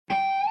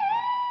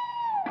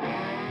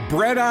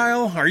Bread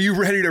aisle, are you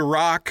ready to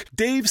rock?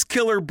 Dave's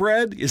Killer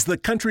Bread is the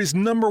country's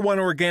 #1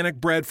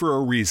 organic bread for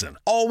a reason.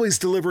 Always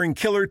delivering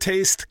killer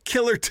taste,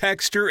 killer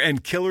texture,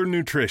 and killer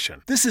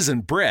nutrition. This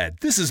isn't bread.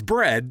 This is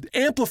bread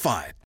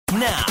amplified.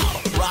 Now,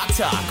 Rock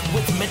Talk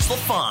with Mitch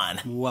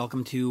LaFon.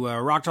 Welcome to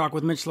Rock Talk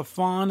with Mitch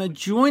LaFon.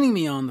 Joining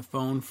me on the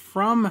phone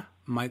from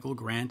Michael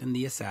Grant and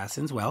the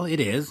Assassins, well, it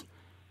is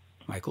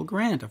Michael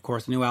Grant. Of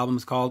course, the new album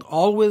is called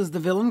Always the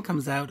Villain,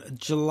 comes out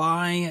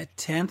July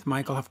 10th.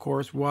 Michael, of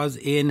course, was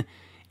in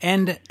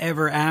And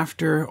Ever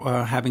After,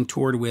 having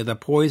toured with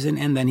Poison,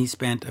 and then he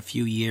spent a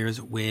few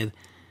years with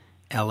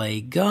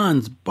LA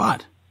Guns.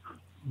 But,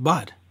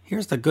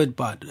 here's the good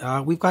but.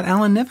 We've got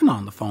Alan Niven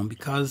on the phone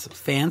because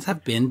fans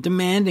have been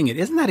demanding it.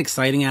 Isn't that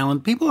exciting,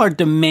 Alan? People are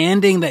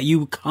demanding that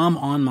you come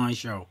on my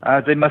show.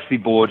 They must be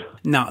bored.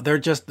 No,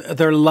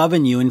 they're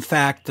loving you. In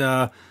fact,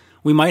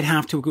 we might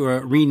have to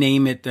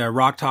rename it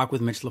Rock Talk with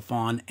Mitch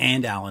LaFon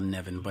and Alan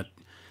Niven, but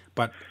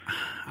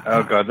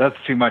oh God, that's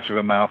too much of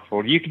a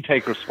mouthful. You can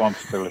take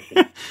responsibility.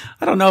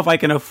 I don't know if I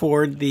can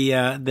afford the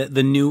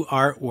new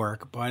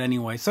artwork, but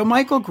anyway. So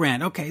Michael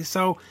Grant. Okay,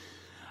 so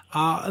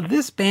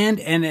this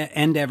band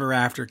and Ever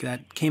After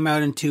that came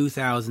out in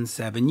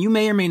 2007. You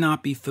may or may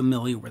not be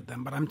familiar with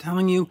them, but I'm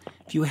telling you,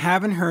 if you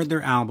haven't heard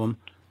their album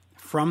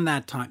from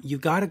that time, you've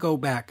got to go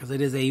back because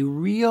it is a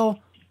real,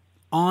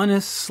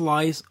 honest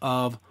slice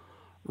of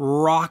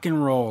rock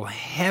and roll,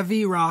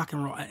 heavy rock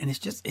and roll, and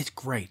it's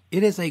great.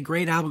 It is a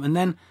great album. And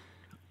then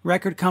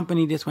record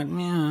company just went,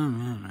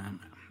 and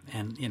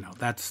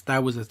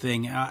that was the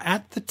thing.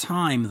 At the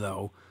time,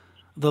 though,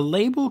 the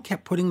label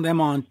kept putting them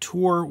on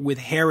tour with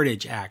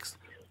heritage acts,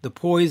 the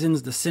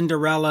Poisons, the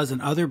Cinderellas,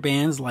 and other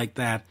bands like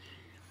that.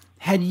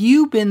 Had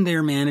you been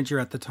their manager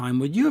at the time,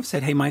 would you have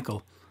said, "Hey,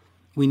 Michael,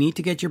 we need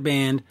to get your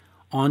band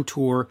on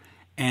tour,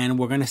 and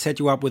we're going to set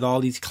you up with all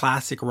these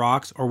classic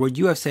rocks," or would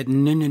you have said,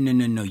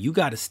 no, you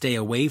got to stay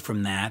away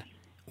from that.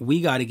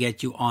 We got to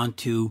get you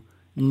onto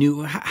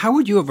new. How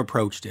would you have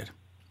approached it?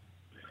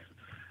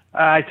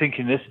 I think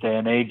in this day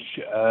and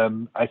age,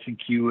 I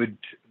think you would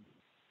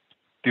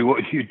do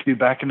what you do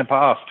back in the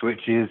past,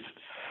 which is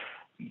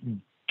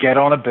get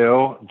on a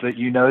bill that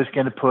you know is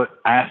going to put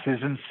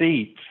asses in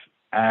seats.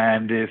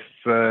 And if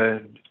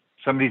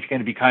somebody's going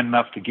to be kind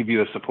enough to give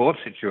you a support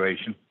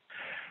situation,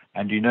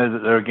 and you know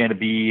that there are going to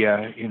be,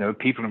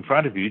 people in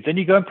front of you, then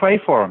you go and play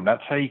for them.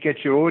 That's how you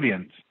get your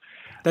audience.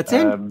 That's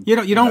it.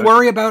 You don't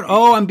worry about,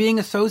 I'm being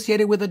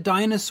associated with a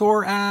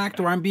dinosaur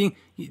act, or I'm being.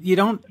 You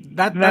don't.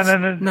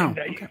 No.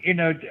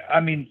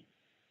 Okay.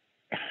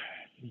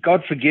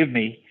 God forgive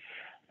me.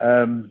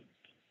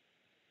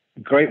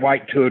 Great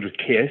White toured with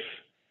Kiss,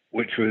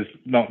 which was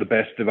not the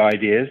best of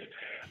ideas.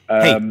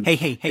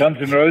 Hey. Guns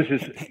N'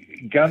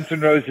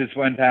 Roses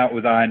went out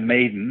with Iron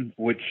Maiden,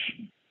 which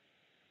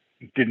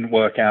didn't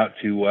work out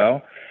too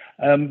well.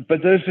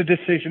 But those are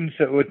decisions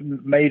that were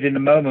made in a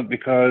moment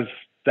because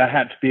there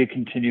had to be a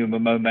continuum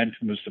of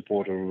momentum of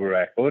support of a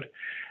record.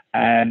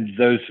 And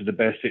those are the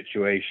best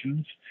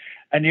situations.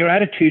 And your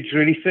attitude's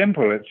really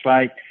simple. It's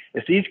like,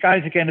 if these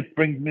guys are going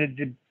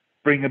to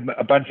bring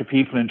a bunch of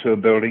people into a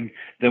building,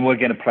 then we're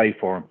going to play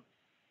for them.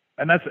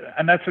 And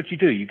that's what you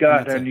do. You go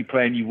out there and you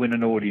play and you win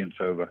an audience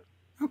over.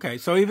 Okay,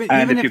 so if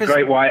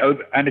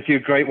you're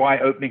Great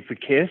White opening for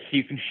Kiss,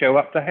 you can show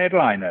up the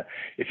headliner.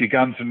 If you're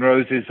Guns N'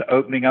 Roses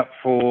opening up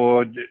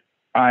for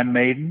Iron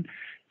Maiden,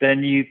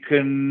 then you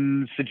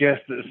can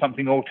suggest that there's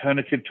something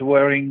alternative to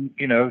wearing,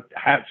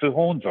 hats with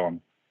horns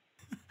on.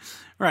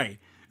 Right,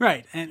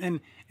 and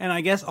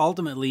I guess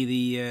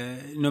ultimately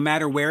no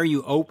matter where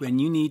you open,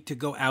 you need to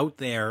go out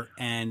there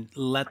and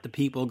let the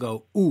people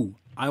go, ooh,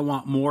 I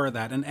want more of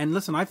that. And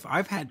listen,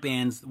 I've had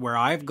bands where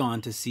I've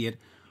gone to see it.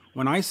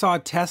 When I saw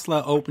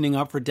Tesla opening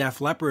up for Def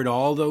Leppard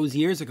all those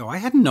years ago, I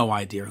had no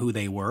idea who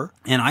they were.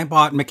 And I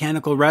bought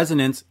Mechanical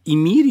Resonance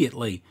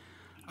immediately.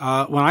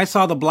 When I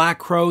saw the Black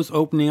Crowes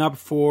opening up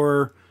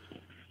for,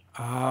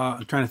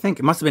 I'm trying to think,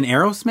 it must have been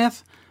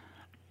Aerosmith.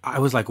 I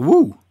was like,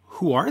 woo,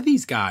 who are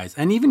these guys?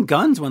 And even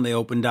Guns, when they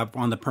opened up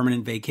on the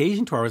Permanent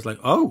Vacation tour, I was like,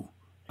 oh,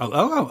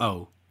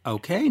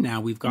 okay, now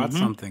we've got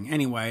something.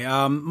 Anyway,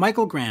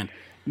 Michael Grant.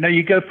 No,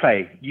 you go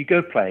play.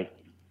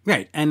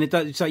 Right, and it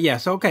does. So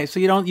okay. So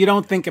you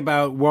don't think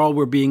about, well,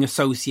 we're being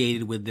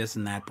associated with this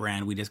and that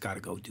brand. We just got to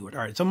go do it.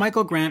 All right. So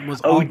Michael Grant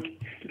was.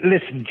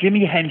 Listen,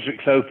 Jimi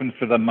Hendrix opened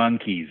for the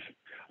Monkees.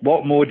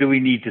 What more do we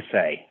need to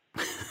say?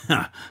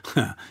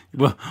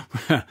 Well,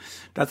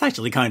 that's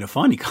actually kind of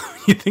funny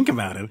when you think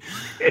about it.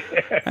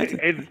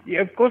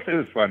 Yeah, of course it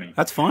was funny.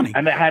 That's funny,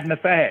 and it had an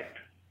effect.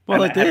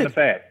 Well, it did. Had an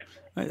effect.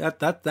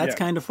 That's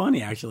kind of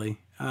funny, actually.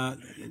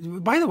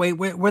 By the way,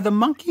 were the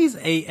Monkees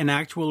an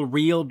actual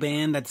real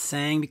band that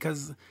sang?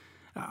 Because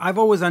I've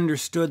always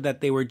understood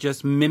that they were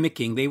just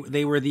mimicking.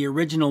 They were the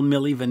original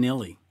Milli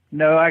Vanilli.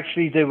 No,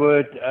 actually, they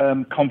were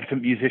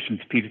competent musicians.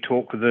 Peter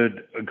Tork was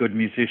a good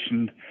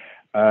musician.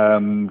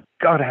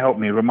 God help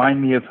me,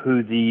 remind me of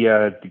who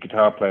the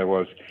guitar player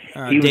was.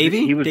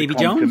 Davy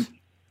Jones?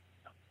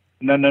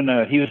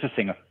 No, he was the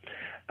singer.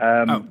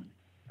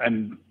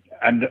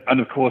 And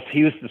of course,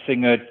 he was the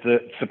singer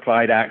that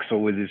supplied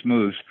Axl with his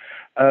moves.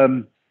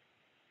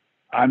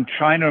 I'm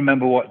trying to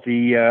remember what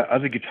the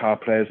other guitar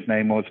player's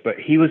name was, but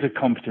he was a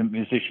competent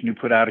musician who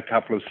put out a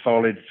couple of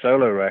solid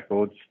solo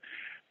records.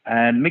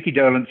 And Mickey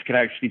Dolenz could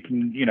actually,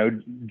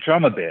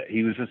 drum a bit.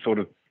 He was a sort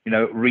of,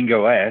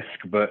 Ringo-esque,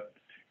 but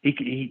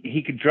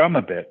he could drum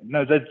a bit.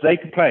 No, they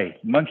could play.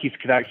 Monkees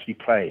could actually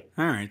play.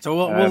 All right, so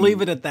we'll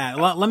leave it at that.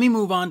 Let me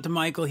move on to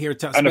Michael here.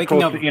 And of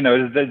course,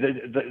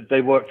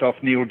 they worked off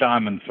Neil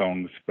Diamond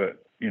songs,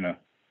 but, there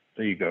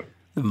you go.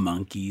 The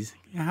Monkees.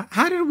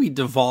 How did we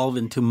devolve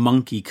into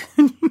Monkees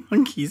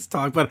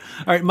talk? But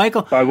all right,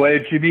 Michael. By way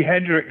of Jimi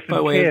Hendrix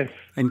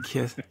and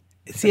Kiss.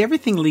 See,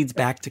 everything leads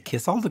back to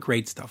Kiss. All the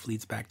great stuff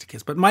leads back to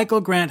Kiss. But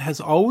Michael Grant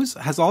has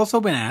also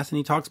been asked, and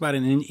he talks about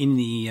it in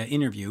the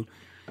interview,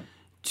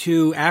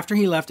 to after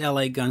he left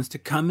LA Guns to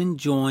come and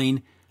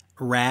join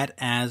Ratt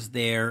as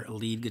their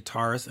lead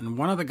guitarist. And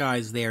one of the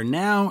guys there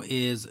now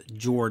is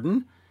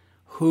Jordan,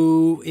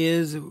 who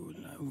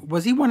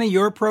was he one of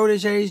your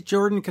proteges,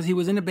 Jordan? Because he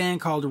was in a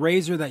band called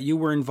Razor that you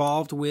were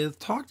involved with.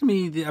 Talk to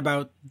me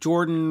about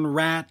Jordan,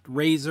 Ratt,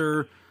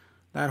 Razor,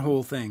 that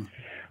whole thing.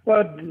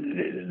 Well,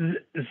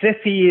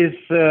 Ziffy is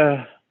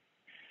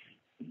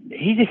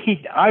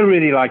I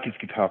really like his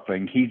guitar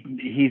playing.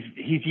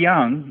 He's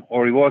young,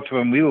 or he was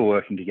when we were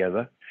working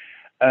together.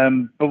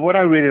 But what I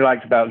really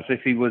liked about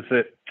Ziffy was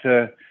that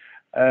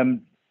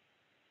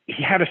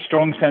he had a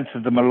strong sense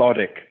of the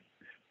melodic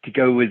to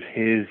go with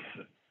his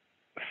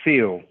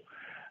feel.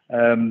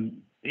 A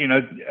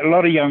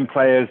lot of young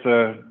players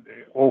are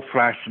all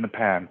flash in the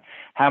pan.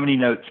 How many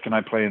notes can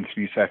I play in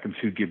 3 seconds?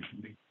 Who gives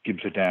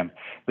a damn?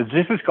 But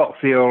Ziff has got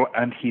feel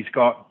and he's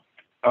got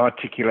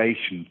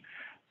articulation.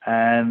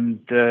 And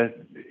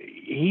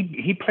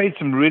he played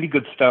some really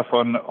good stuff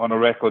on a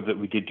record that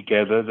we did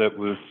together that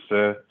was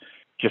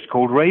just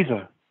called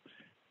Razor,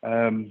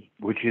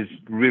 which is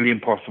really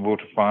impossible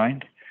to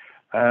find.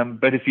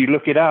 But if you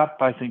look it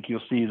up, I think you'll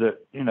see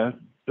that,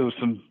 there was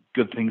some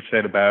good things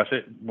said about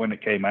it when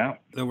it came out.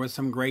 There was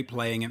some great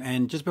playing.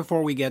 And just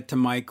before we get to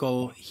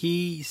Michael,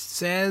 he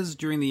says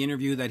during the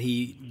interview that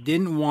he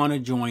didn't want to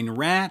join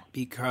Ratt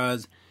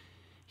because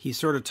he's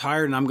sort of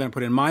tired, and I'm going to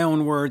put in my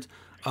own words,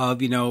 of,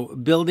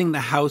 building the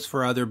house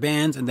for other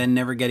bands and then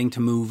never getting to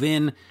move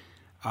in.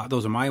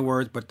 Those are my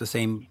words, but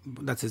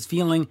that's his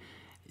feeling.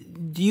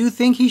 Do you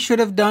think he should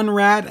have done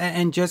Ratt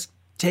and just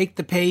take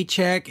the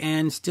paycheck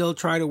and still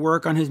try to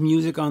work on his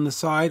music on the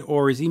side?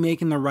 Or is he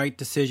making the right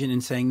decision in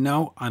saying,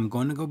 no, I'm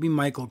going to go be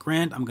Michael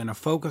Grant. I'm going to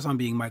focus on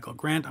being Michael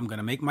Grant. I'm going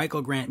to make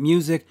Michael Grant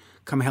music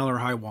come hell or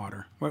high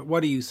water.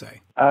 What do you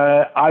say?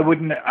 I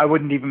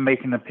wouldn't even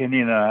make an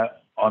opinion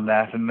on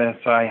that unless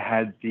I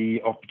had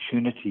the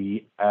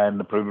opportunity and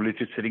the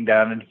privilege of sitting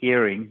down and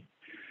hearing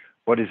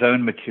what his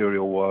own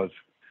material was.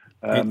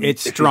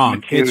 It's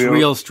strong. It's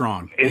real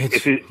strong.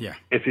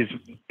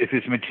 If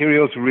his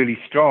material's really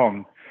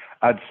strong,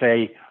 I'd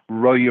say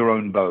row your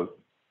own boat,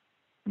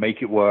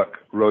 make it work,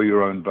 row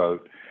your own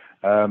boat.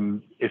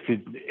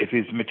 If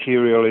his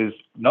material is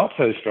not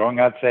so strong,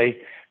 I'd say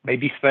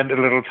maybe spend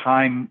a little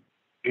time,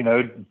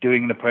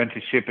 doing an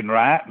apprenticeship in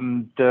Ratt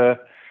and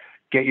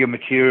get your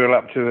material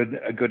up to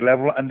a good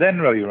level, and then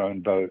row your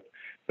own boat.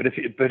 But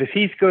if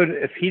he's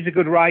a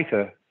good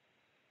writer,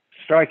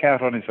 strike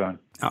out on his own.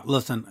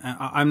 Listen,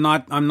 I'm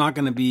not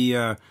going to be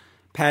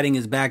patting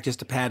his back just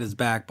to pat his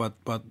back, but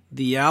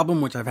the album,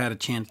 which I've had a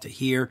chance to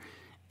hear,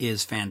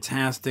 is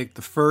fantastic.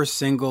 The first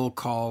single,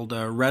 called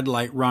Red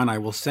Light Run, I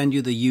will send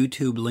you the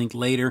YouTube link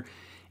later.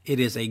 It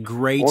is a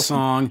great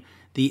song.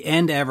 The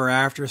End Ever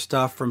After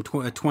stuff from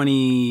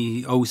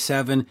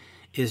 2007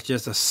 is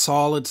just a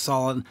solid.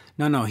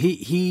 No,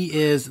 he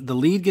is the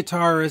lead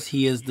guitarist,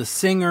 he is the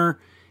singer,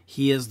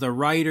 he is the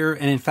writer,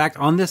 and in fact,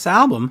 on this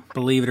album,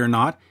 believe it or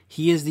not,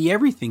 he is the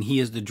everything. He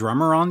is the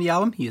drummer on the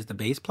album, he is the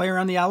bass player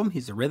on the album,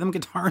 he's the rhythm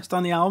guitarist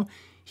on the album.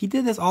 He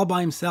did this all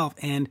by himself,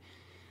 and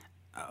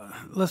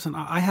listen,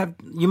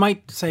 you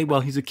might say,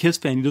 well, he's a Kiss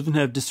fan, he doesn't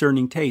have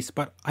discerning taste,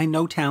 but I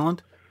know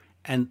talent,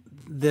 and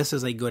this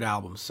is a good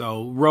album.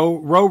 So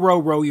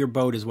row your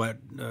boat is what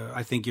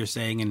I think you're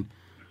saying, and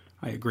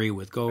I agree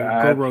with. Go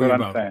row your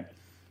boat. Saying.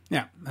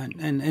 Yeah,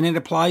 and it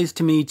applies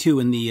to me too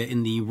in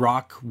the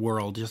rock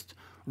world. Just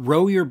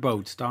row your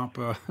boat. Stop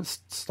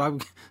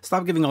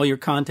giving all your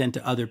content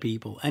to other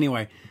people.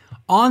 Anyway,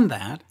 on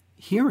that,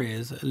 here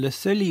is Le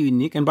Seul et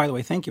Unique. And by the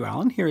way, thank you,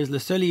 Alan. Here is Le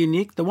Seul et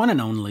Unique, the one and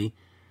only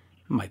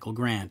Michael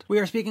Grant. We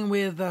are speaking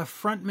with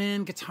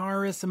frontman,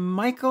 guitarist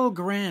Michael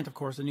Grant. Of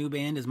course, the new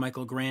band is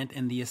Michael Grant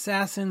and the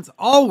Assassins.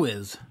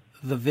 Always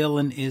the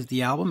Villain is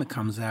the album. It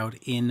comes out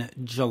in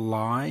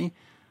July.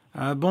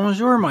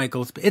 Bonjour,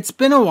 Michael. It's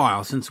been a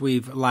while since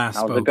we've last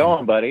spoken. How's it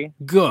going, buddy?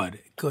 Good.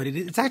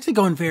 It's actually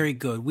going very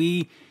good.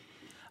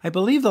 I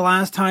believe the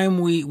last time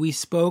we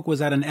spoke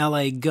was at an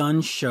LA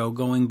Gun show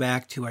going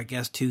back to, I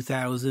guess,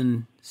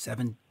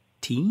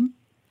 2017,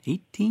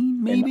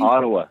 18, maybe? In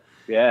Ottawa,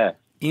 yeah.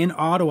 In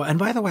Ottawa. And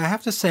by the way, I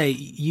have to say,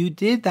 you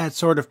did that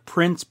sort of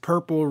Prince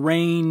Purple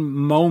Rain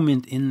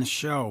moment in the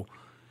show,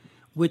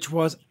 which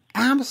was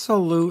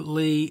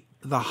absolutely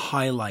the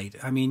highlight.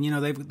 I mean,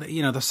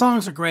 the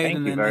songs are great.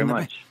 Thank you very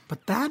much.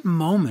 But that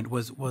moment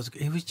was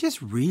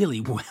just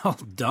really well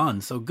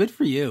done. So good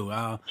for you.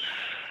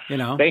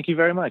 Thank you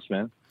very much,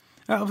 man.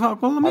 Well,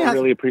 I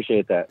really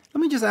appreciate that.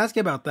 Let me just ask you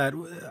about that.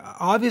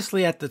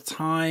 Obviously, at the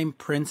time,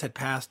 Prince had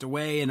passed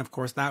away, and of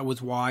course, that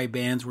was why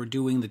bands were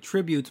doing the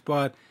tributes.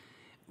 But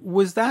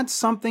was that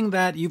something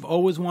that you've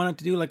always wanted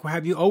to do? Like,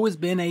 have you always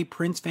been a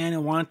Prince fan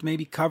and wanted to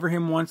maybe cover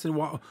him once in a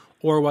while?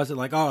 Or was it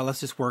like, oh, let's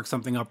just work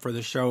something up for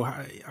the show?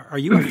 Are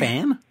you a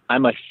fan?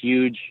 I'm a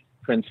huge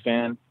Prince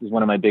fan. He's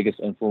one of my biggest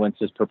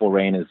influences. Purple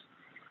Rain is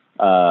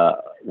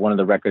one of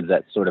the records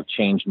that sort of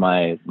changed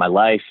my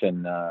life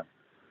and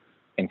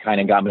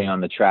kind of got me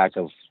on the track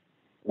of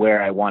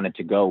where I wanted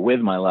to go with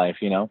my life,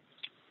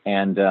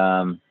 And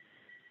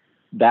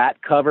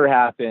that cover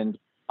happened.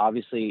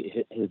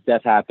 Obviously, his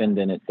death happened,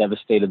 and it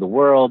devastated the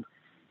world.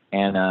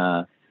 And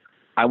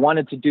I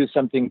wanted to do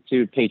something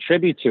to pay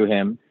tribute to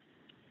him.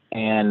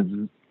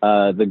 And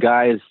the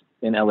guys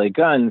in LA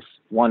Guns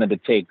wanted to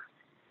take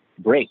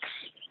breaks.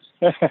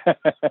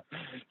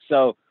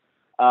 So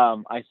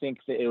I think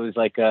that it was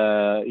like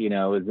it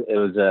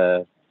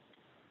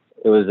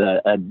was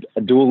a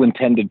dual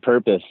intended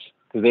purpose,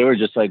 because they were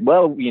just like,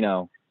 well, we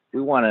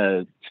want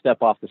to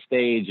step off the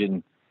stage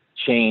and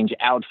change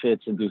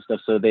outfits and do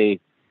stuff. So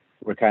they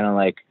were kind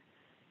of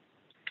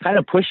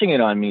pushing it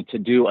on me to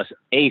do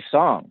a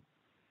song.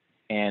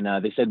 And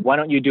they said, why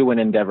don't you do an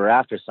Endeavor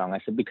After song? I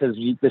said, because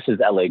this is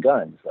LA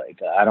Guns.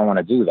 Like, I don't want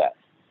to do that.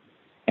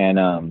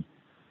 And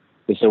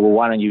they said, well,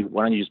 why don't you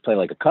just play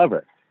like a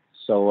cover?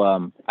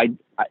 So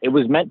it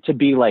was meant to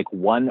be like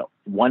one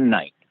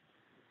night.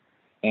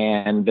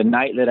 And the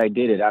night that I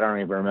did it, I don't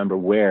even remember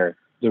where,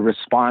 the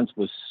response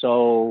was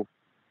so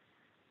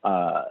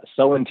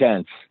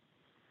intense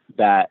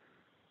that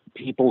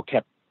people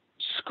kept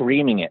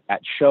screaming it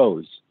at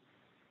shows.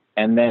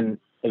 And then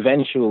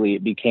eventually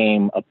it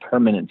became a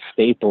permanent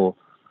staple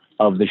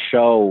of the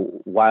show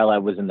while I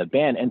was in the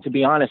band. And to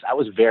be honest, I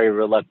was very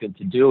reluctant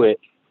to do it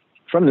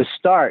from the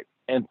start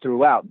and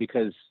throughout,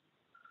 because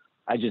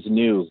I just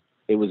knew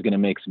it was going to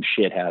make some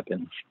shit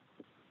happen.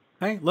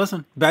 Hey,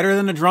 listen, better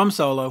than a drum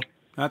solo.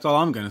 That's all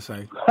I'm going to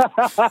say.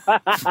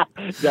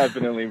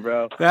 Definitely,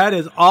 bro. That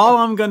is all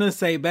I'm going to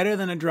say. Better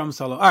than a drum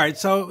solo. All right,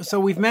 so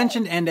we've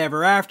mentioned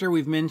Endeavor After.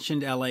 We've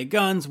mentioned LA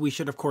Guns. We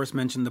should, of course,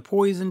 mention the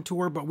Poison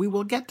Tour, but we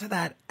will get to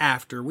that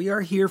after. We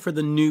are here for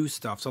the new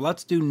stuff, so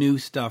let's do new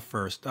stuff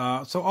first.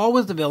 So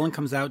Always the Villain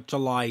comes out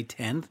July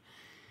 10th.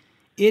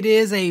 It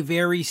is a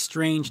very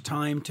strange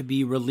time to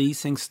be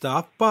releasing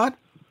stuff, but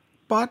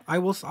I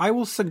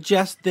will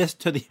suggest this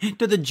to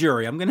the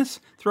jury. I'm going to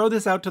throw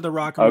this out to the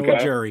rock and roll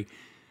jury.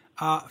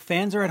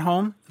 Fans are at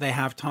home. They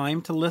have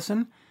time to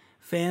listen.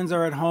 Fans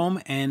are at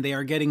home and they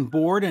are getting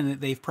bored,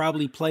 and they've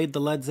probably played the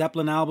Led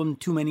Zeppelin album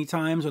too many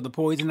times, or the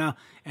Poison now,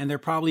 and they're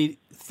probably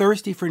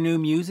thirsty for new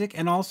music.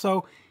 And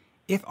also,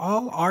 if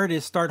all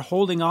artists start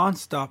holding on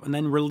stuff and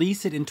then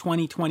release it in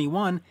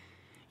 2021,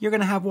 you're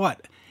going to have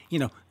what?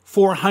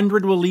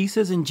 400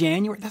 releases in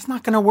January? That's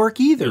not going to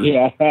work either.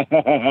 Yeah.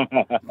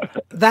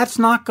 That's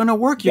not going to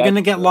work. You're going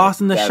to get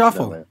lost in the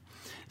shuffle.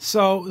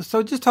 So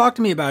just talk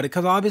to me about it,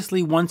 because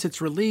obviously once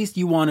it's released,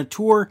 you want to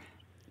tour.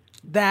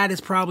 That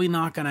is probably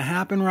not going to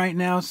happen right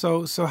now.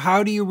 So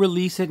how do you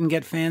release it and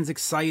get fans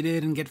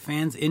excited and get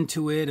fans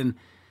into it? And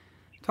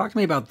talk to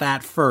me about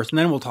that first, and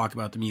then we'll talk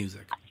about the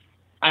music.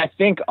 I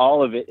think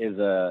all of it is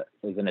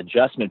an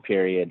adjustment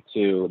period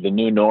to the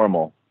new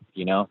normal,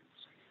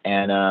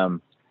 and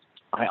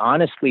I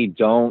honestly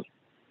don't.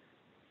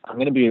 I'm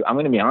gonna be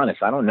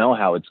honest. I don't know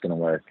how it's gonna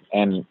work,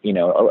 and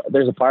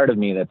there's a part of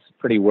me that's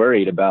pretty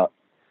worried about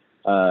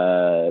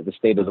the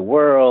state of the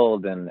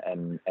world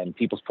and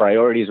people's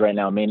priorities right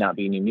now may not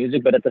be new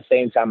music, but at the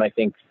same time, I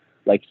think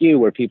like you,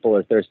 where people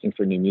are thirsting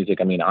for new music.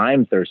 I mean,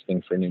 I'm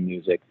thirsting for new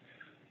music.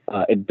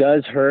 It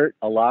does hurt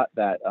a lot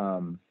that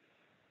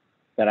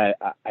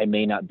I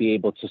may not be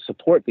able to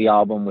support the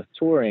album with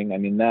touring. I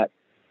mean, that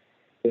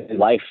is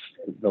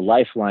the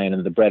lifeline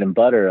and the bread and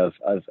butter of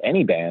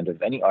any band,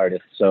 of any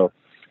artist. So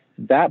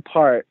that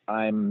part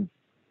I'm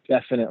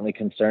definitely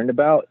concerned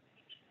about.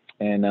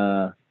 And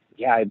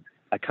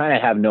I kind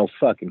of have no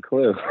fucking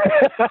clue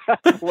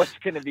what's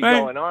going to be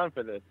going on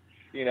for this,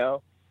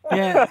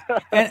 Yeah.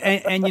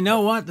 And you know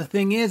what? The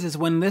thing is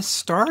when this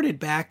started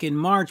back in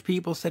March,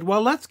 people said,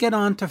 well, let's get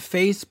on to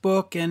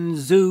Facebook and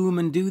Zoom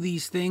and do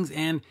these things.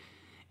 And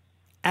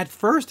at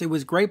first it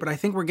was great, but I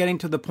think we're getting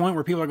to the point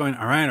where people are going,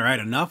 all right,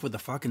 enough with the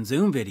fucking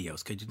Zoom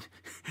videos. Could you?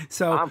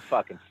 So I'm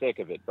fucking sick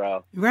of it,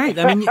 bro. Right.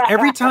 I mean,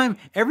 every time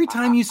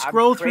you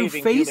scroll through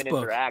Facebook,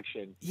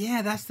 interaction.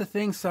 Yeah, that's the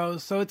thing. So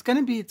it's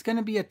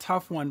gonna be a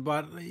tough one,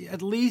 but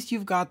at least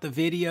you've got the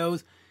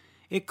videos.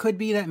 It could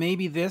be that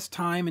maybe this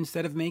time,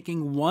 instead of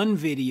making one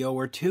video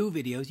or two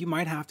videos, you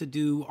might have to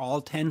do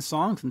all 10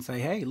 songs and say,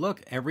 hey,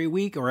 look, every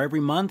week or every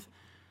month,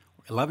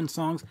 11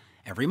 songs.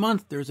 Every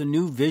month, there's a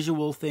new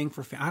visual thing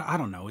for. I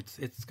don't know. It's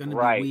going to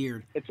be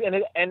weird.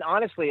 And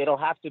honestly, it'll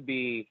have to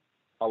be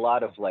a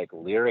lot of like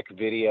lyric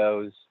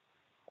videos,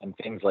 and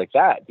things like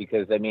that.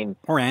 Because I mean,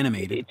 or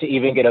animated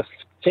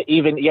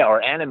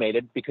or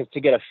animated, because to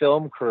get a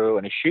film crew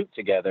and a shoot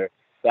together,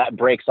 that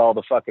breaks all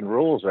the fucking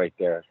rules right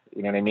there.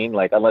 You know what I mean?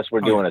 Like, unless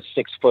we're doing a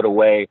 6 foot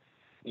away,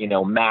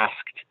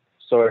 masked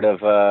sort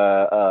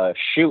of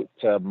shoot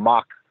to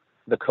mock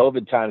the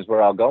COVID times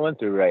we're all going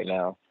through right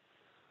now.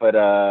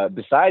 But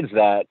besides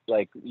that,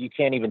 like, you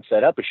can't even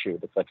set up a shoot.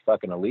 It's like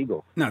fucking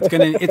illegal. No,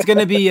 it's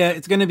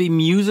gonna be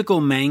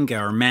musical manga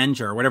or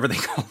manja or whatever they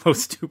call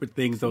those stupid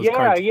things. Those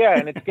cards. Yeah,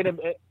 and it's gonna,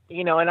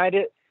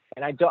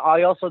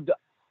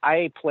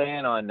 I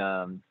plan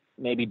on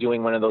maybe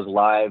doing one of those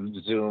live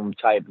Zoom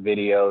type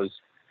videos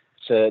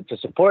to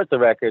support the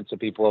record, so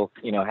people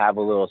have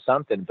a little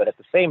something. But at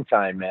the same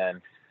time,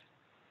 man,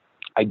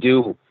 I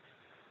do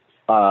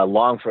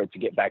long for it to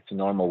get back to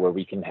normal, where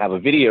we can have a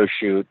video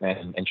shoot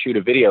and shoot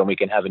a video, and we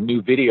can have a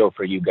new video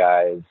for you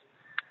guys.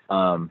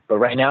 But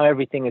right now,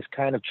 everything is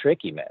kind of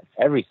tricky, man.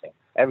 Everything.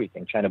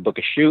 Trying to book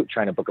a shoot,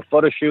 trying to book a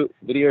photo shoot,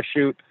 video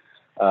shoot,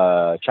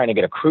 trying to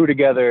get a crew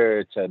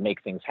together to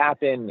make things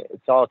happen.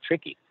 It's all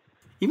tricky.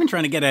 Even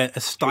trying to get a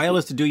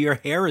stylist to do your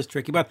hair is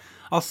tricky. But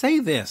I'll say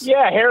this.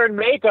 Yeah, hair and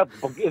makeup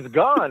is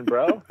gone,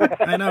 bro.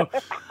 I know.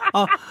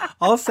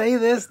 I'll say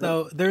this,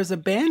 though. There's a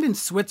band in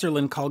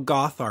Switzerland called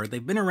Gothard.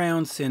 They've been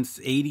around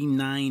since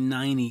 89,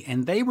 90,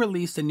 and they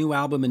released a new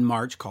album in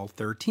March called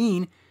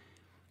 13.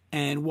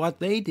 And what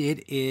they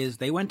did is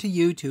they went to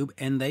YouTube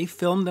and they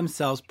filmed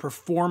themselves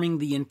performing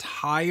the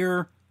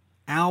entire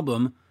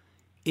album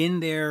in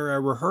their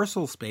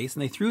rehearsal space,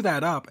 and they threw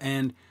that up.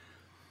 And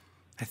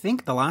I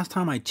think the last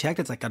time I checked,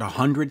 it's like at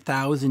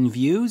 100,000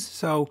 views.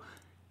 So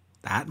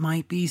that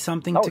might be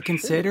something to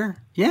consider.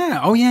 Shit. Yeah.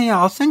 Oh, yeah.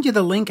 I'll send you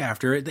the link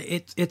after.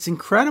 It's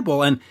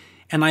incredible, and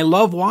I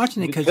love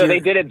watching it because they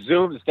did it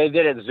Zoom. They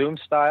did it Zoom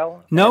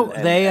style. No,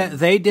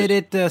 they did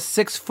it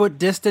 6 foot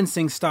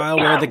distancing style,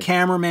 where the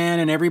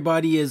cameraman and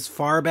everybody is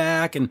far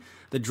back, and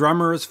the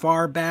drummer is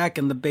far back,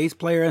 and the bass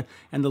player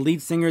and the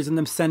lead singer is in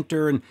the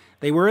center, and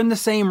they were in the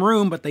same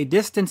room, but they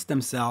distanced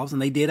themselves,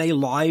 and they did a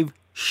live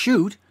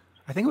shoot.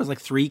 I think it was like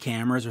 3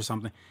 cameras or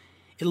something.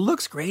 It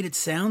looks great. It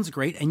sounds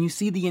great. And you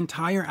see the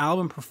entire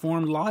album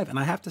performed live. And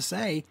I have to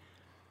say,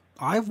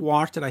 I've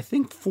watched it, I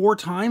think, 4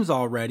 times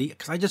already,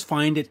 because I just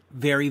find it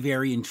very,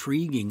 very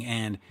intriguing.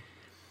 And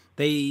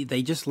they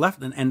just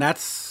left, and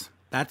that's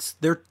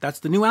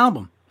the new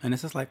album. And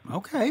it's just like,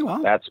 okay,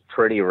 well, that's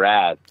pretty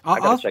rad. I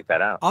gotta check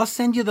that out. I'll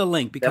send you the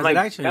link, because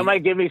that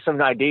might give me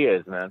some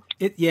ideas, man.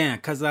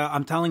 Because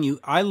I'm telling you,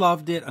 I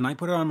loved it, and I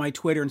put it on my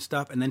Twitter and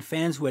stuff. And then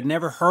fans who had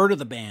never heard of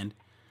the band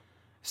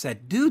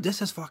said, dude,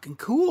 this is fucking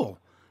cool.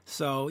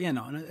 So,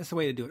 that's the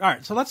way to do it. All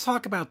right, so let's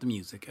talk about the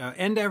music.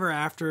 End Ever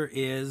After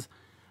is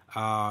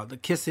the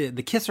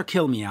Kiss or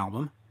Kill Me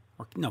album.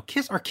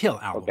 Kiss or Kill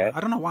album. Okay. I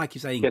don't know why I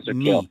keep saying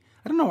me. Kill.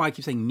 I don't know why I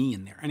keep saying me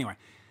in there. Anyway,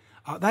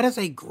 that is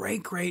a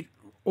great, great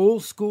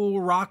old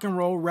school rock and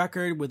roll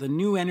record with a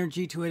new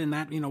energy to it, and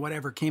that,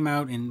 whatever came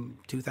out in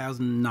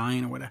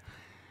 2009 or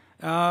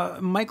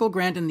whatever. Michael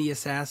Grant and the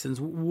Assassins,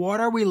 what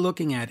are we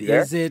looking at?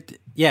 Is it...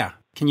 Yeah.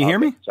 Can you hear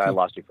me? So I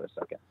lost you for a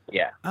second.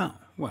 Yeah. Oh,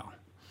 well,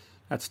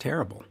 that's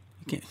terrible.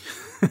 You can't...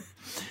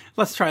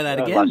 Let's try that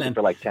again. I lost then. You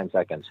for like 10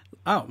 seconds.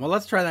 Oh, well,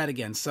 let's try that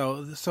again.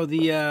 So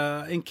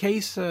the in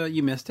case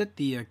you missed it,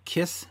 the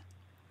Kiss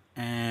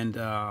and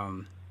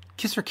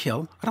Kiss or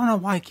Kill. I don't know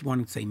why I keep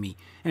wanting to say me.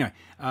 Anyway,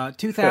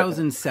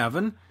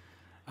 2007.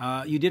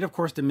 You did, of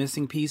course, The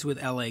Missing Piece with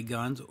L.A.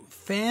 Guns.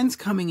 Fans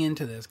coming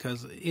into this,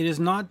 because it is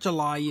not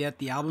July yet.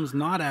 The album's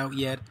not out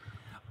yet.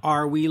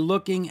 Are we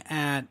looking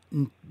at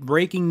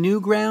breaking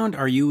new ground?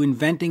 Are you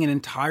inventing an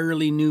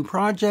entirely new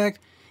project?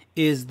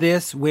 Is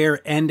this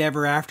where End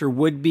Ever After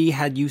would be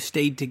had you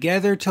stayed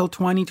together till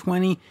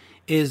 2020?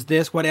 Is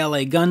this what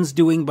L.A. Guns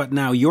doing, but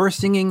now you're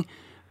singing?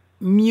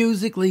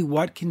 Musically,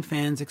 what can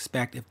fans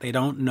expect if they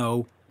don't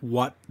know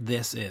what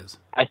this is?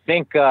 I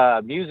think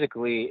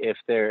musically, if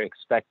they're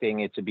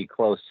expecting it to be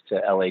close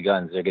to L.A.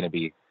 Guns, they're going to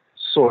be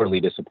sorely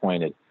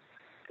disappointed,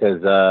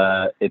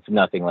 because it's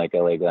nothing like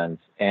L.A. Guns.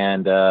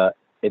 And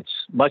it's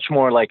much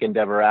more like End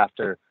Ever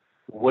After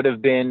would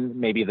have been,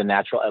 maybe the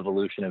natural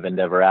evolution of End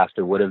Ever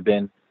After would have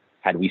been,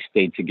 had we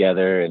stayed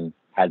together and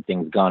had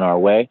things gone our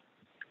way.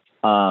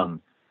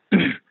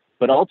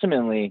 But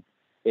ultimately,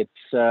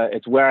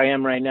 it's where I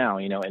am right now,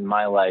 in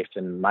my life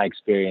and my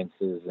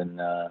experiences.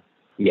 And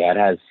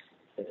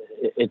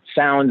it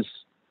sounds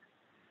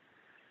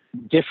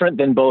different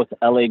than both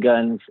LA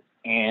Guns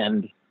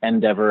and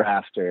End Ever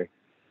After.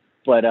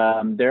 But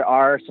there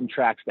are some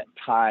tracks that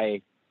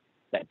tie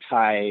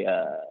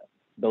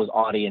those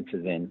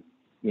audiences in,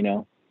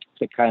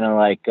 to kind of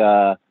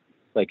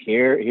like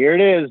here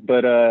it is,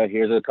 but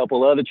here's a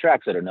couple other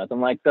tracks that are nothing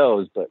like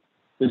those, but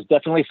there's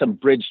definitely some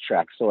bridge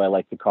tracks, so I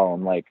like to call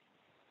them,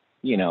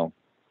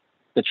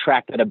 the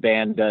track that a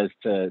band does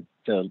to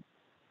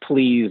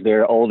please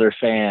their older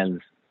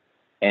fans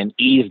and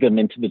ease them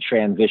into the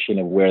transition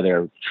of where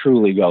they're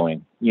truly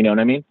going. You know what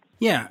I mean?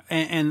 Yeah,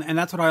 and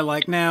that's what I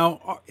like.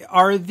 Now,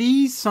 are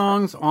these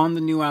songs on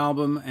the new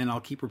album, and I'll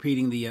keep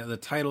repeating the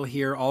title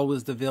here,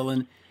 Always the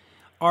Villain,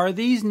 Are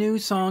these new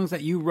songs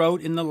that you wrote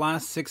in the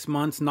last 6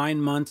 months, 9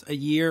 months, a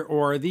year,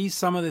 or are these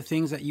some of the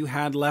things that you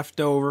had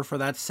left over for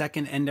that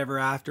second End Ever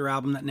After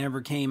album that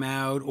never came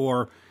out,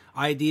 or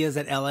ideas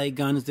that LA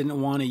Guns didn't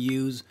want to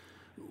use?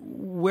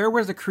 Where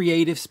was the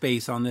creative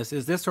space on this?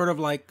 Is this sort of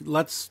like,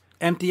 let's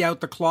empty out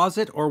the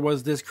closet, or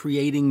was this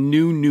creating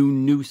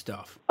new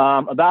stuff?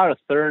 About a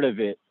third of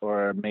it,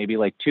 or maybe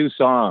like 2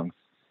 songs,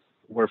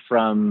 were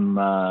from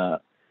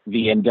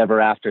the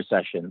Endeavor After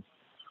sessions.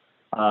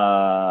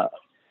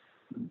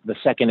 The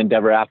second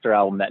Endeavor After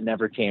album that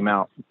never came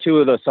out. 2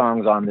 of those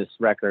songs on this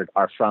record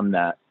are from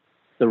that.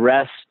 The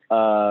rest,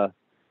 let's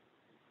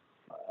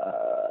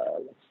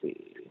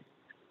see.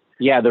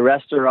 Yeah, the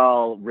rest are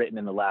all written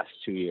in the last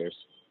 2 years.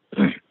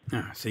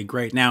 See,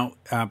 great. Now,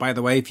 by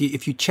the way,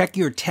 if you check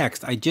your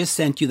text, I just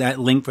sent you that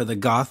link for the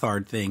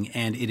Gothard thing,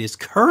 and it is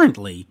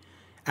currently,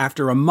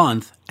 after a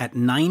month, at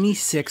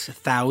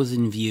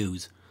 96,000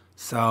 views.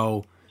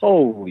 So,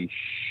 holy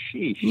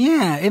sheesh!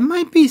 Yeah, it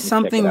might be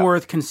something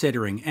worth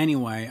considering.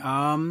 Anyway,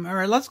 all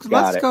right, let's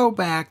go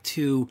back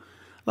in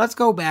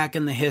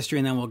the history,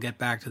 and then we'll get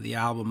back to the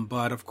album.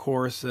 But of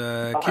course,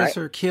 Kiss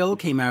or Kill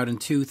came out in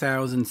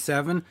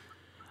 2007.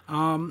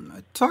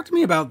 Talk to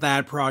me about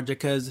that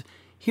project, because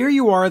here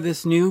you are,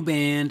 this new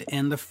band,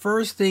 and the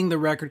first thing the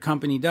record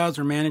company does,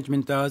 or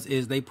management does,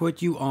 is they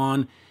put you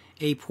on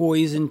a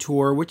Poison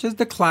tour, which is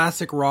the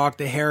classic rock,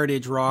 the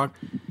heritage rock.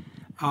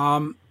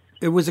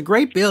 It was a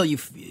great bill.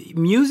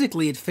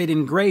 Musically, it fit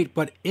in great,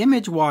 but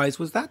image-wise,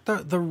 was that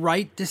the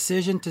right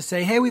decision to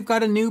say, hey, we've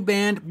got a new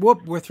band,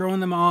 whoop, we're throwing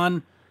them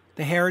on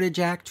the Heritage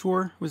Act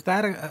tour? Was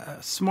that a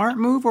smart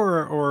move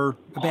or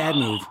a bad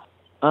move?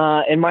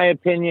 In my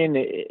opinion,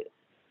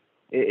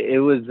 it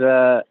was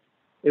the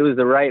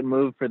right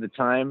move for the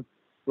time.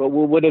 But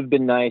what would have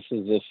been nice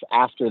is if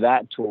after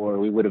that tour,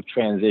 we would have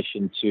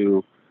transitioned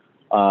to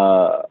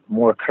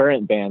more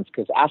current bands,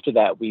 because after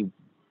that,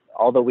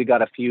 although we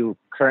got a few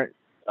current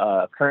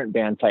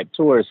band type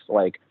tours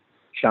like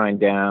Shine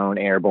Down,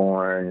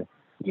 Airborne,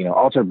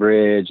 Alter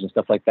Bridge and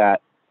stuff like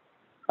that,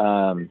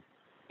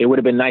 it would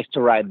have been nice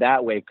to ride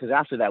that way, because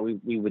after that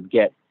we would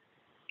get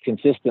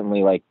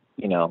consistently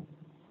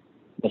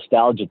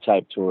nostalgia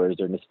type tours,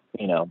 or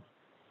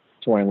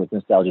touring with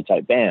nostalgia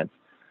type bands.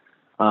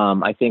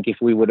 I think if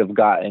we would have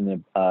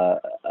gotten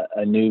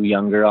a new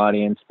younger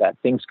audience, that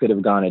things could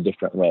have gone a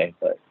different way.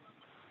 But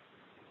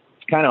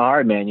it's kind of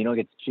hard, man. You don't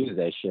get to choose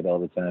that shit all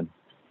the time.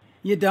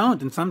 You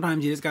don't, and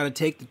sometimes you just got to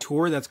take the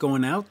tour that's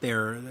going out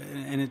there,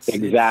 and it's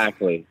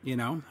exactly.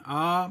 But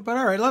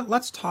all right,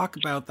 let's talk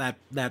about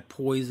that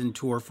Poison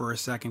tour for a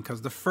second,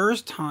 because the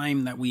first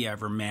time that we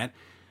ever met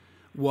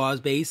was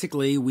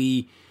basically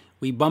we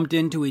bumped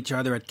into each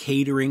other at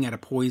catering at a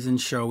Poison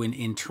show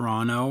in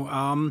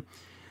Toronto.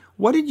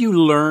 What did you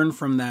learn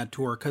from that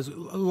tour? Because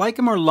like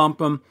 'em or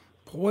lump 'em,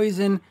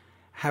 Poison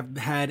have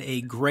had a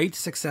great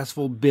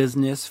successful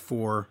business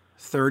for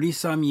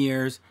 30-some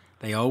years.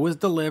 They always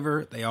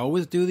deliver. They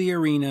always do the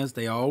arenas.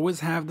 They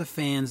always have the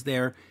fans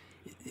there.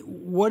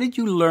 What did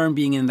you learn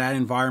being in that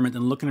environment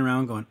and looking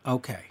around going,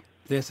 okay,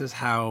 this is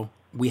how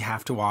we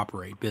have to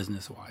operate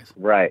business-wise?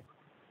 Right.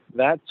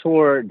 That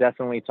tour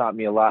definitely taught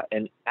me a lot.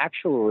 And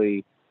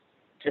actually,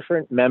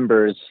 different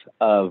members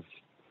of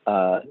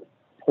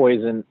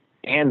Poison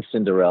and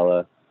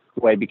Cinderella,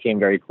 who I became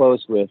very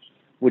close with,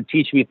 would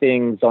teach me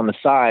things on the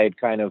side,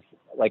 kind of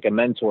like a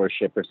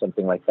mentorship or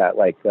something like that.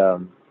 Like,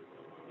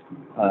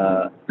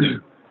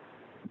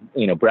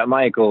 Bret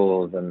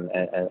Michaels and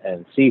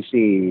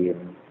CeCe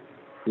and,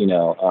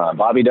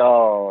 Bobby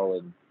Dahl,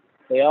 and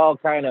they all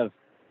kind of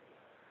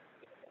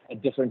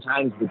at different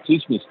times would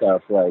teach me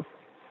stuff. Like,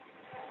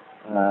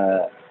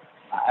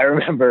 I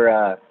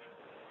remember,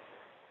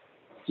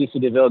 CeCe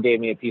DeVille gave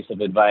me a piece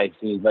of advice.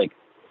 He's like,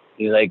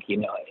 hey,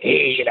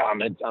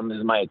 this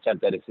is my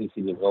attempt at a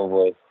CeCe DeVille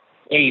voice.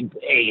 Hey,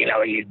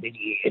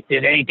 if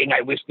there's anything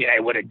I wish that I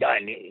would have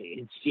done,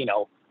 it's,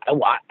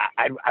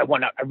 I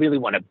really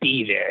want to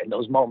be there in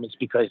those moments,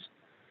 because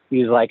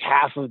he's like,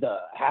 half of the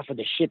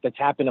shit that's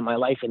happened in my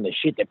life and the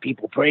shit that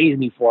people praise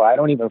me for, I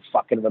don't even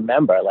fucking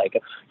remember. Like,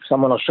 if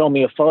someone will show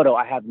me a photo,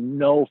 I have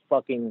no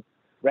fucking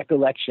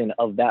recollection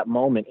of that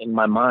moment in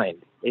my mind.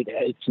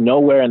 It's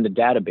nowhere in the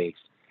database.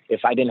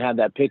 If I didn't have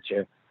that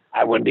picture,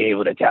 I wouldn't be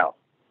able to tell.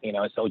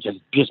 So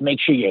just make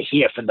sure you're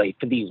here for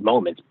these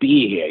moments.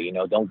 Be here.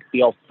 Don't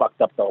be all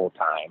fucked up the whole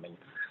time, and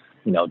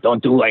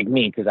don't do like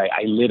me, because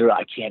I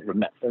literally can't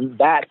remember. And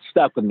that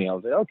stuck with me. I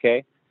was like,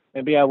 okay,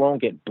 maybe I won't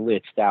get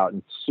blitzed out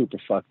and super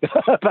fucked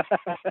up,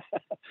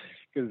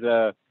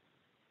 because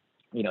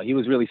he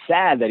was really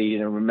sad that he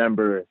didn't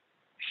remember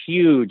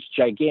huge,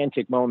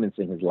 gigantic moments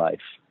in his life.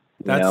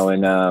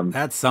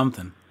 That's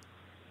something.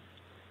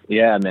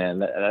 Yeah, man,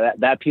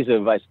 that piece of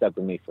advice stuck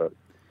with me for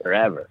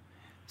forever.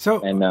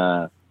 So, and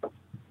go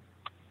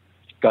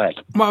ahead.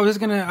 Well, I was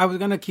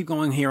gonna keep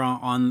going here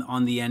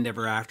on the End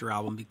Ever After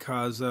album,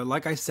 because,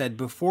 like I said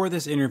before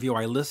this interview,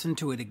 I listened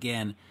to it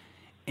again,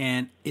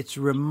 and it's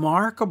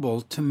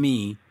remarkable to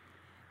me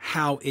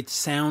how it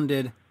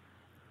sounded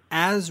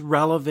as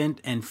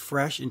relevant and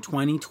fresh in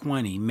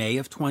 2020, May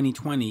of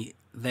 2020,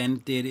 than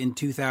it did in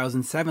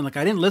 2007. Like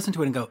I didn't listen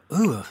to it and go,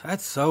 "Ooh,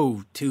 that's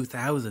so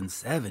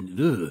 2007."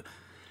 Ugh.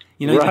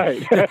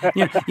 Right.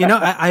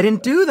 I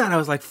didn't do that. I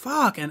was like,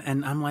 "Fuck," and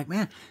I'm like,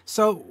 "Man."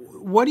 So,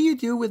 what do you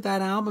do with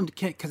that album?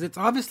 Because it's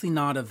obviously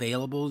not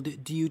available.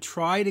 Do you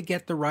try to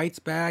get the rights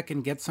back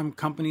and get some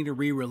company to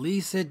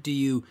re-release it? Do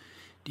you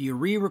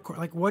re-record?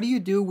 Like, what do you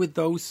do with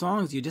those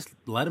songs? Do you just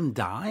let them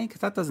die?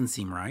 Because that doesn't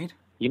seem right.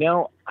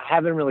 I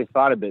haven't really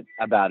thought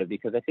about it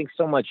because I think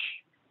so much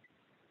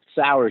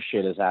sour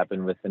shit has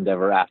happened with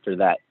Endeavor after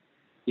that.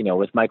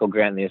 With Michael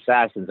Grant and the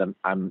Assassins,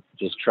 I'm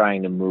just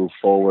trying to move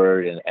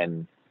forward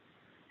and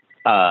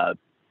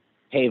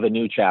pave a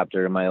new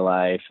chapter in my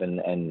life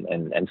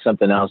and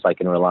something else I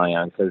can rely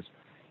on. Because,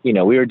 we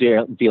were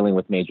dealing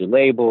with major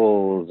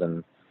labels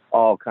and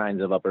all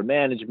kinds of upper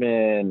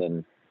management.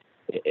 And,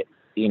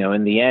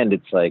 in the end,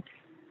 it's like,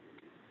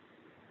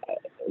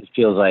 it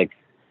feels like,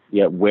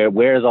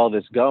 where's all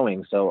this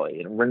going? So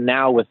we're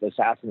now with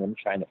Assassin, I'm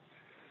trying to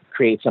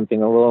create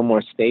something a little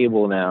more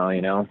stable now,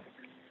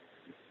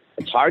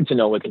 It's hard to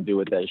know what to do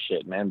with that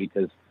shit, man,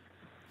 because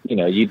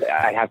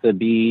I have to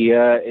be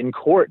in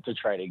court to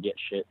try to get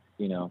shit,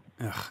 Oh,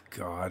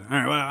 God. All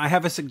right, well, I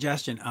have a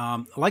suggestion.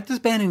 Like this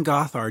band in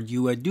Gothard,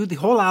 you do the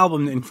whole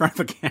album in front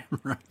of a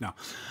camera. No.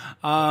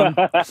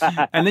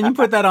 And then you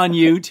put that on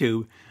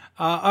YouTube.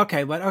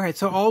 Okay,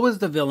 so Always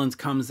the Villains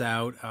comes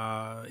out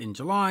in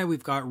July.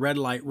 We've got Red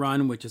Light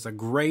Run, which is a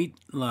great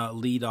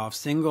lead-off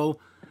single.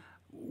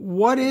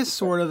 What is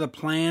sort of the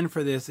plan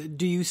for this?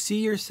 Do you see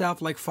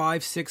yourself like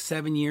 5, 6,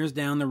 7 years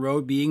down the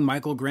road being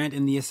Michael Grant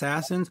in the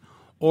Assassins?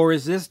 Or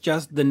is this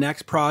just the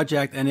next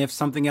project, and if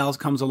something else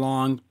comes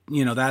along,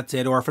 that's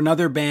it? Or if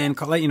another band,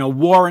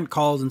 Warrant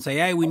calls and say,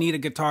 hey, we need a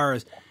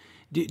guitarist.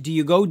 Do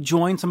you go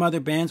join some other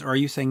bands, or are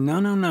you saying,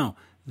 no,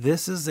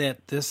 this is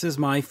it. This is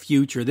my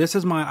future.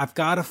 I've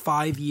got a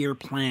 5-year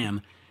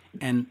plan,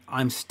 and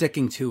I'm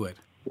sticking to it?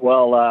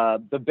 Well,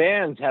 the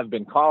bands have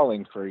been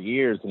calling for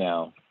years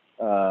now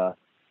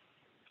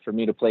for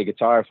me to play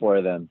guitar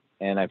for them,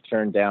 and I've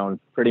turned down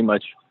pretty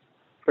much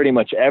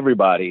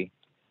everybody.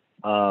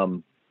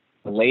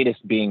 The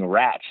latest being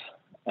Rat,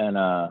 and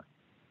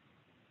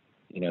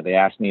they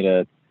asked me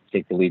to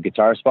take the lead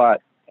guitar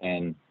spot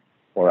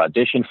or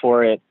audition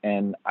for it,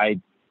 and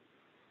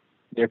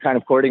they're kind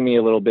of courting me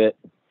a little bit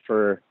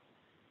for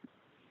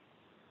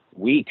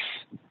weeks,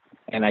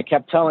 and I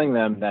kept telling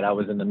them that I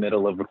was in the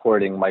middle of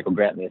recording Michael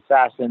Grant and the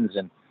Assassins,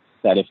 and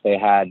that if they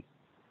had,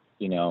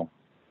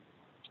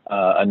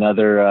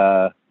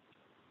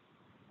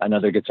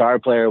 another guitar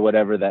player,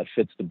 whatever that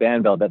fits the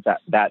band bill,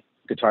 that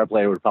guitar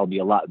player would probably be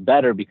a lot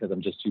better because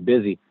I'm just too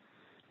busy.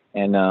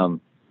 And,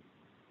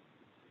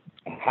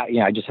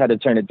 I just had to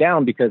turn it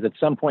down because at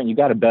some point you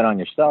got to bet on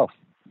yourself.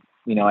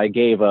 I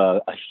gave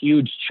a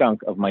huge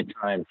chunk of my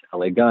time to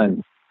LA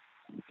Guns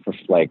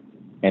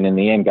and in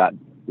the end got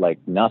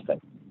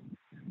nothing.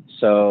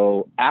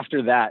 So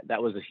after that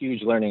was a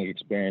huge learning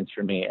experience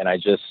for me. And I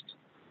just,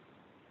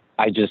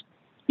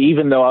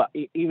 even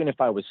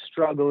if I was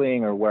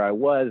struggling or where I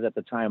was at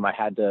the time, I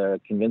had to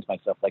convince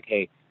myself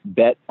hey,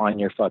 bet on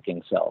your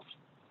fucking self.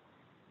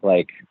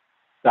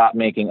 Stop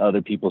making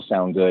other people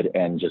sound good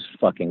and just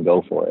fucking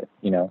go for it,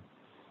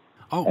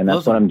 Oh, and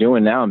that's what I'm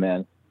doing now,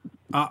 man.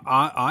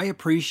 I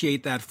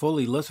appreciate that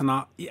fully.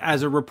 Listen,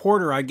 as a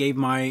reporter, I gave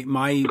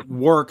my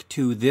work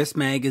to this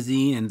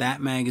magazine and that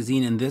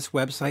magazine and this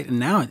website, and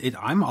now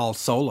I'm all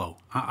solo.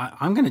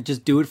 I'm going to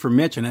just do it for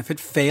Mitch, and if it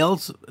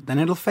fails, then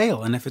it'll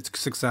fail, and if it's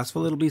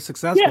successful, it'll be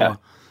successful.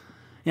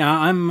 Yeah,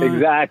 I'm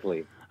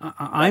exactly.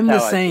 I'm the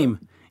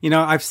same.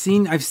 I've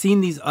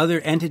seen these other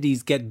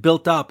entities get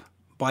built up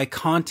by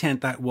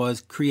content that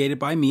was created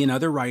by me and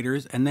other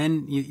writers, and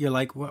then you're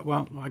like,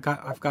 well,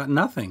 I've got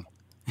nothing.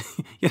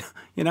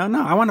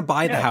 No, I want to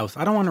buy the house.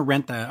 I don't want to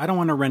rent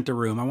a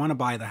room. I want to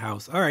buy the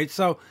house. All right,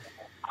 so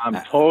I'm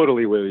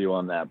totally with you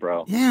on that,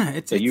 bro.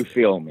 Yeah, you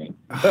feel me.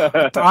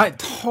 I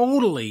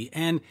totally.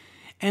 And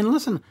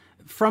listen,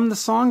 from the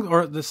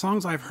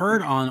songs I've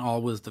heard on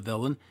Always the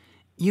Villain,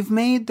 you've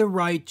made the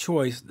right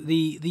choice.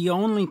 The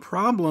only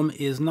problem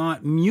is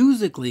not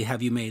musically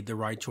have you made the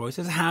right choice,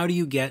 is how do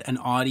you get an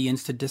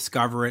audience to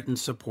discover it and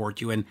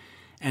support you, and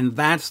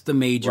that's the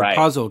major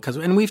puzzle.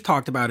 And we've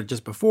talked about it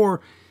just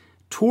before.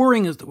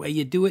 Touring is the way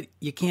you do it.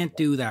 You can't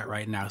do that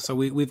right now. So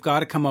we've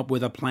got to come up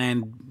with a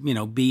plan,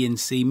 B and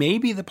C.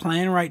 Maybe the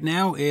plan right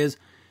now is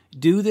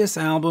do this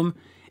album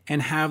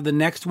and have the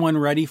next one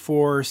ready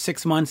for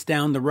 6 months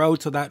down the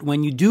road, so that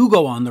when you do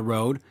go on the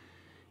road,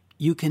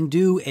 you can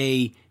do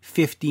a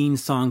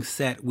 15-song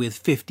set with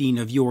 15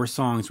 of your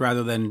songs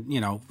rather than,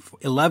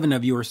 11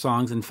 of your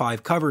songs and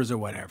 5 covers or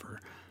whatever.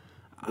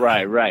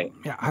 Right.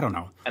 Yeah, I don't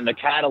know. And the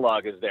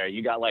catalog is there.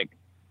 You got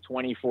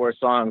 24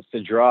 songs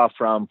to draw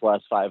from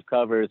plus 5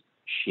 covers.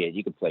 Shit,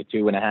 you could play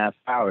 2.5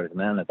 hours,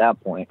 man, at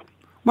that point.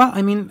 Well,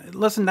 I mean,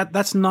 listen,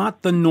 that's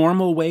not the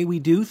normal way we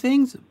do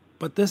things,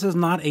 but this is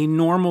not a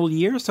normal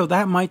year, so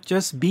that might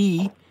just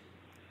be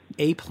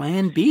a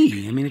plan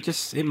B. I mean,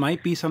 it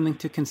might be something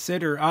to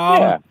consider.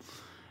 Yeah.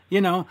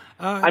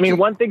 I mean,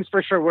 one thing's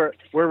for sure,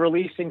 we're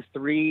releasing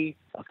 3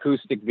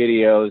 acoustic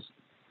videos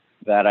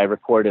that I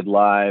recorded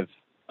live.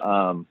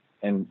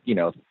 And, you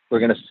know, we're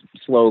going to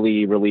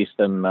slowly release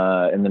them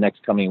in the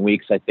next coming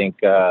weeks. I think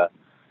the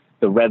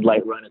Red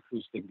Light Run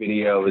acoustic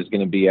video is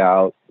going to be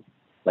out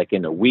like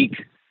in a week.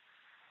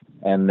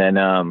 And then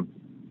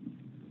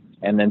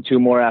 2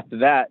 more after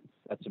that.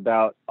 That's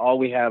about all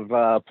we have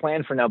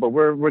planned for now. But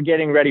we're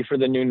getting ready for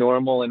the new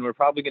normal, and we're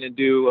probably going to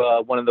do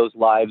one of those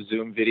live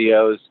Zoom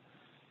videos,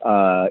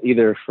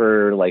 either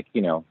for like,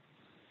 you know,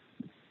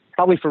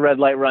 probably for Red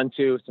Light Run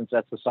 2, since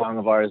that's the song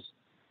of ours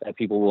that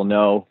people will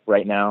know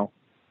right now,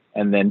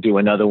 and then do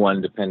another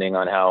one depending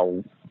on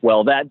how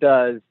well that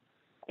does.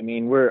 I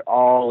mean, we're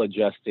all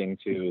adjusting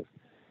to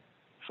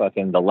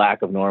fucking the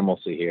lack of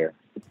normalcy here.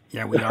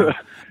 Yeah, we are.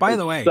 By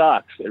the way, it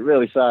sucks. It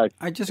really sucks.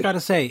 I just got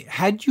to say,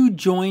 had you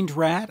joined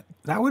Rat,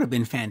 that would have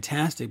been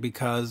fantastic,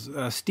 because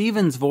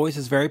Steven's voice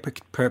is very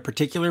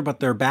particular, but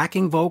their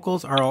backing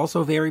vocals are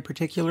also very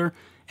particular,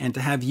 and to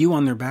have you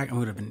on their back, it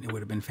would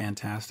have been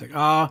fantastic.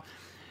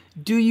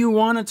 Do you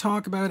want to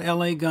talk about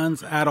LA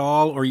Guns at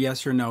all, or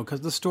yes or no?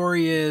 Because the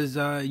story is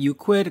you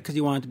quit because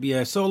you wanted to be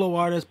a solo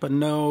artist, but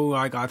no,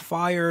 I got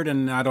fired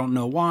and I don't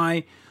know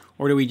why.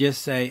 Or do we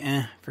just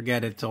say,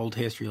 forget it, it's old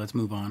history, let's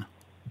move on?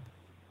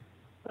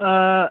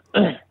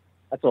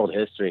 That's old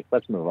history.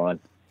 Let's move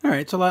on. All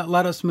right, so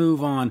let us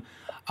move on.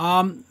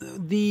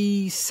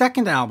 The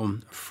second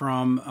album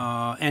from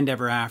End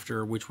Ever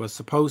After, which was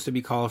supposed to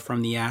be called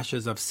From the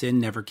Ashes of Sin,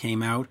 never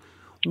came out.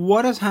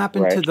 What has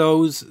happened to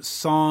those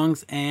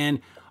songs, and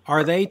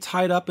are they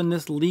tied up in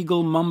this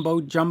legal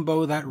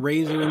mumbo-jumbo that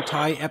Razor and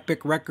Tie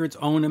Epic Records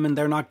own them and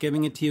they're not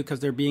giving it to you because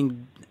they're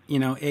being, you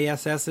know,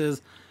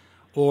 ASS's?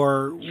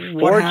 Or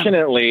what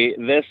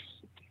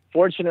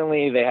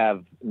Fortunately, they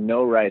have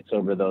no rights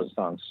over those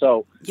songs.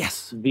 So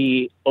yes,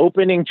 the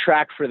opening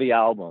track for the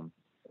album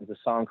is a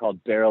song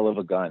called Barrel of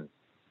a Gun.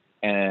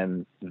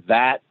 And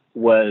that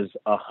was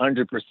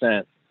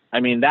 100%. I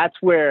mean, that's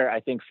where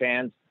I think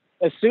fans,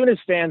 as soon as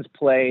fans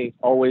play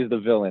Always the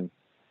Villain,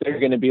 they're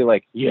going to be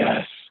like,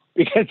 yes,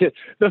 because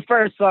the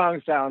first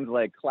song sounds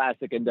like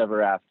classic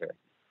Endeavor After.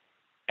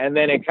 And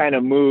then it kind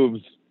of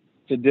moves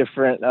to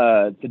different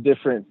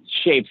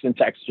shapes and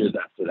textures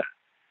after that.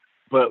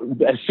 But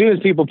as soon as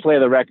people play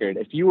the record,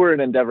 if you were an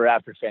Endeavor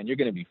After fan, you're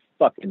going to be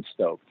fucking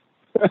stoked.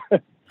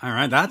 All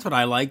right, that's what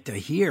I like to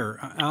hear.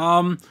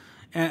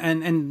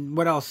 And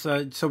what else?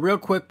 So real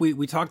quick,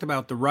 we talked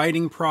about the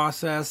writing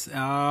process.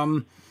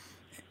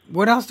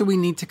 What else do we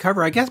need to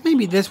cover? I guess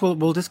maybe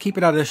we'll just keep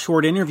it out of a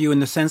short interview in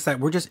the sense that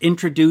we're just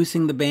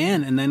introducing the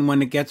band, and then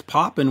when it gets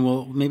popping,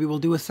 we'll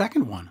do a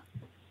second one.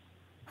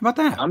 How about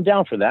that? I'm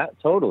down for that.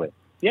 Totally.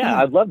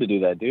 Yeah, I'd love to do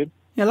that, dude.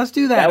 Yeah, let's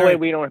do that. That way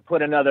we don't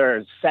put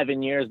another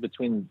 7 years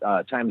between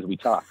times we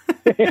talk.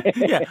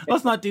 Yeah,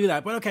 let's not do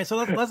that. But okay, so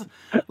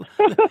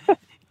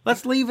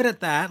let's leave it at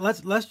that.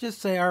 Let's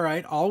just say, all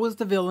right, Always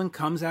the Villain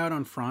comes out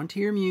on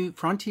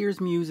Frontiers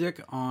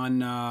Music on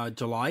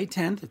July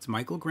 10th. It's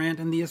Michael Grant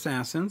and the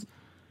Assassins.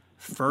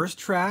 First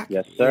track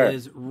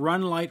is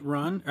Red Light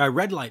Run.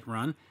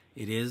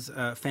 It is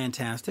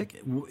fantastic.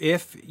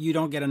 If you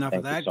don't get enough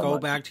of that, go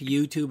back to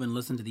YouTube and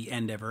listen to the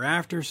End Ever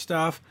After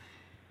stuff.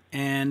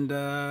 And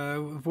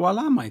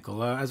voila,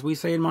 Michael. As we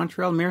say in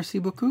Montreal, merci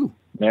beaucoup.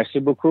 Merci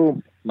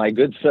beaucoup, my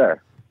good sir.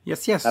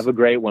 Yes. Have a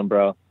great one,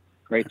 bro.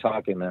 Great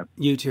talking, man.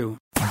 You too.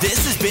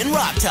 This has been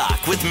Rock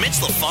Talk with Mitch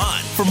LaFon.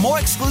 For more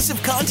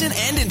exclusive content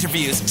and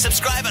interviews,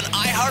 subscribe on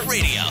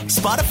iHeartRadio,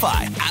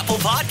 Spotify, Apple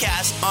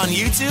Podcasts, on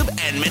YouTube,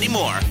 and many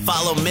more.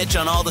 Follow Mitch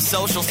on all the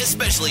socials,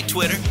 especially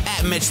Twitter,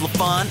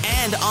 @MitchLaFon,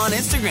 and on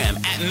Instagram,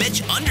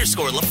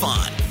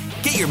 @Mitch_LaFon.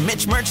 Get your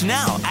Mitch merch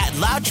now at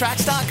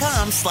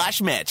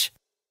loudtracks.com/Mitch.